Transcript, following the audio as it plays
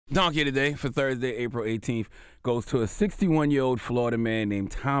Donkey today for Thursday, April 18th, goes to a 61-year-old Florida man named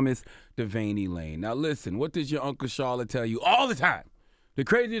Thomas Devaney Lane. Now listen, what does your Uncle Charlotte tell you all the time? The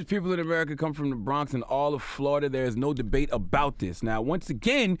craziest people in America come from the Bronx and all of Florida. There is no debate about this. Now, once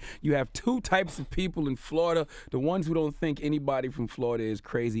again, you have two types of people in Florida. The ones who don't think anybody from Florida is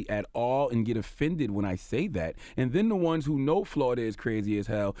crazy at all and get offended when I say that. And then the ones who know Florida is crazy as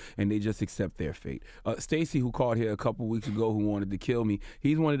hell and they just accept their fate. Stacy, who called here a couple weeks ago who wanted to kill me,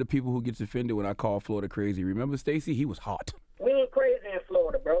 he's one of the people who gets offended when I call Florida crazy. Remember, Stacy? He was hot. We ain't crazy in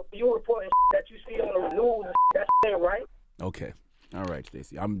Florida, bro. You reporting that you see on the news and that ain't right. Okay. All right,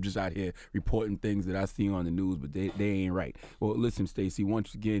 Stacey. I'm just out here reporting things that I see on the news, but they ain't right. Well, listen, Stacey,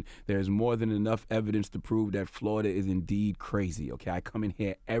 once again, there's more than enough evidence to prove that Florida is indeed crazy, okay? I come in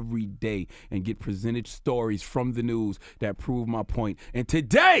here every day and get presented stories from the news that prove my point. And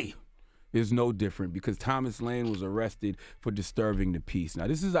today is no different because Thomas Lane was arrested for disturbing the peace. Now,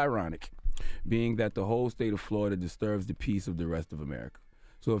 this is ironic, being that the whole state of Florida disturbs the peace of the rest of America.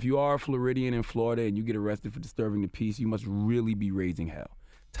 So if you are a Floridian in Florida and you get arrested for disturbing the peace, you must really be raising hell.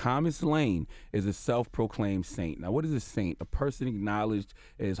 Thomas Lane is a self-proclaimed saint. Now, what is a saint? A person acknowledged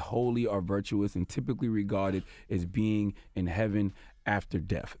as holy or virtuous and typically regarded as being in heaven after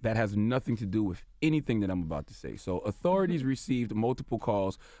death. That has nothing to do with anything that I'm about to say. So authorities received multiple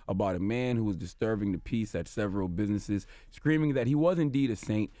calls about a man who was disturbing the peace at several businesses, screaming that he was indeed a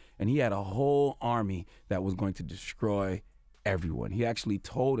saint and he had a whole army that was going to destroy everyone. He actually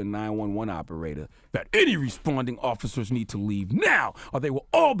told a 911 operator that any responding officers need to leave now or they will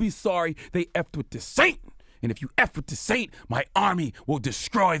all be sorry they effed with the saint. And if you F with the saint, my army will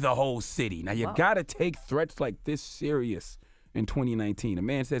destroy the whole city. Now, you gotta take threats like this serious in 2019. A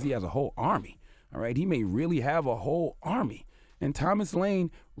man says he has a whole army, all right? He may really have a whole army. And Thomas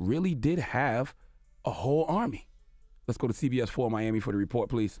Lane really did have a whole army. Let's go to CBS 4 Miami for the report,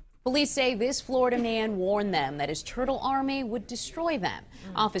 please. Police say this Florida man warned them that his turtle army would destroy them.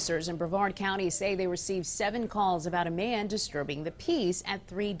 Officers in Brevard County say they received 7 calls about a man disturbing the peace at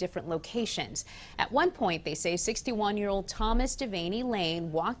 3 different locations. At one point, they say 61-year-old Thomas Devaney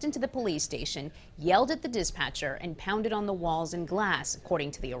Lane walked into the police station, yelled at the dispatcher, and pounded on the walls and glass,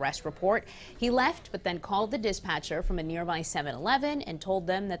 according to the arrest report. He left, but then called the dispatcher from a nearby 7-Eleven and told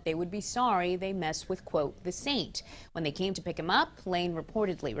them that they would be sorry they messed with, quote, the saint. When they came to pick him up, Lane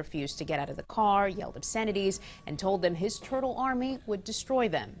reportedly refused to get out of the car, yelled obscenities, and told them his turtle army would destroy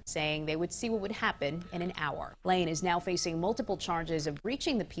them, saying they would see what would happen in an hour. Lane is now facing multiple charges of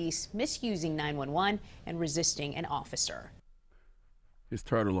breaching the peace, misusing 911, and resisting an officer. His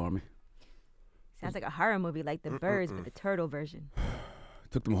turtle army. Sounds like a horror movie like The Birds, but the turtle version.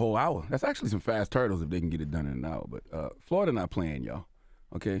 Took them a whole hour. That's actually some fast turtles if they can get it done in an hour. But Florida not playing, y'all.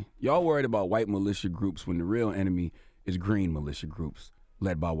 Okay? Y'all worried about white militia groups when the real enemy is green militia groups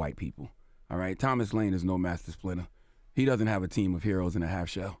led by white people. All right? Thomas Lane is no master splinter. He doesn't have a team of heroes in a half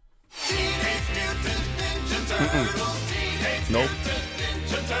shell. Nope.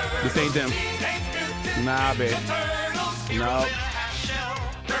 This ain't them. Nah, babe. No.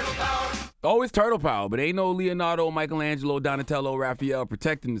 Oh, it's turtle power, but ain't no Leonardo, Michelangelo, Donatello, Raphael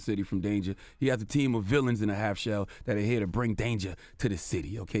protecting the city from danger. He has a team of villains in a half shell that are here to bring danger to the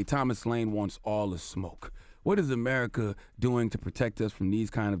city, okay? Thomas Lane wants all the smoke. What is America doing to protect us from these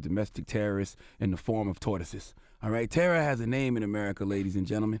kind of domestic terrorists in the form of tortoises? All right, terror has a name in America, ladies and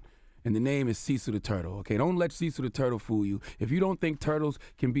gentlemen, and the name is Cecil the Turtle, okay? Don't let Cecil the Turtle fool you. If you don't think turtles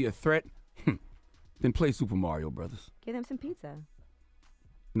can be a threat, then play Super Mario Brothers. Give them some pizza.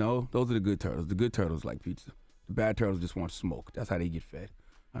 No, those are the good turtles. The good turtles like pizza. The bad turtles just want smoke. That's how they get fed,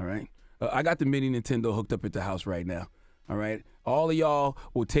 all right? I got the mini Nintendo hooked up at the house right now, all right? All of y'all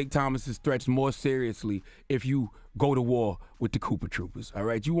will take Thomas's threats more seriously if you go to war with the Koopa Troopers, all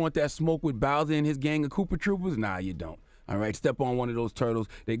right? You want that smoke with Bowser and his gang of Koopa Troopers? Nah, you don't. All right, step on one of those turtles.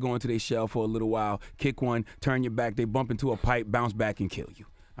 They go into their shell for a little while, kick one, turn your back, they bump into a pipe, bounce back, and kill you.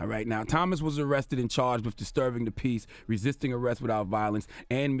 All right, now, Thomas was arrested and charged with disturbing the peace, resisting arrest without violence,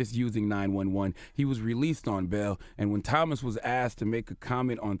 and misusing 911. He was released on bail, and when Thomas was asked to make a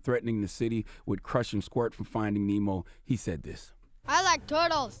comment on threatening the city with Crush and Squirt from Finding Nemo, he said this. I like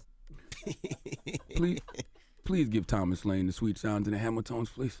turtles. Please give Thomas Lane the sweet sounds and the hammer tones,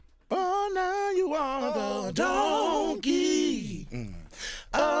 please. Oh, now you are the donkey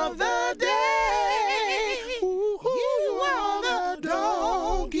of the day. You are the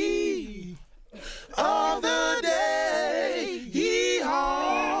donkey of the day.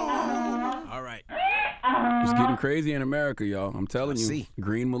 Yeehaw. All right. It's getting crazy in America, y'all. I'm telling you.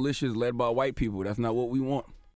 Green militias led by white people. That's not what we want.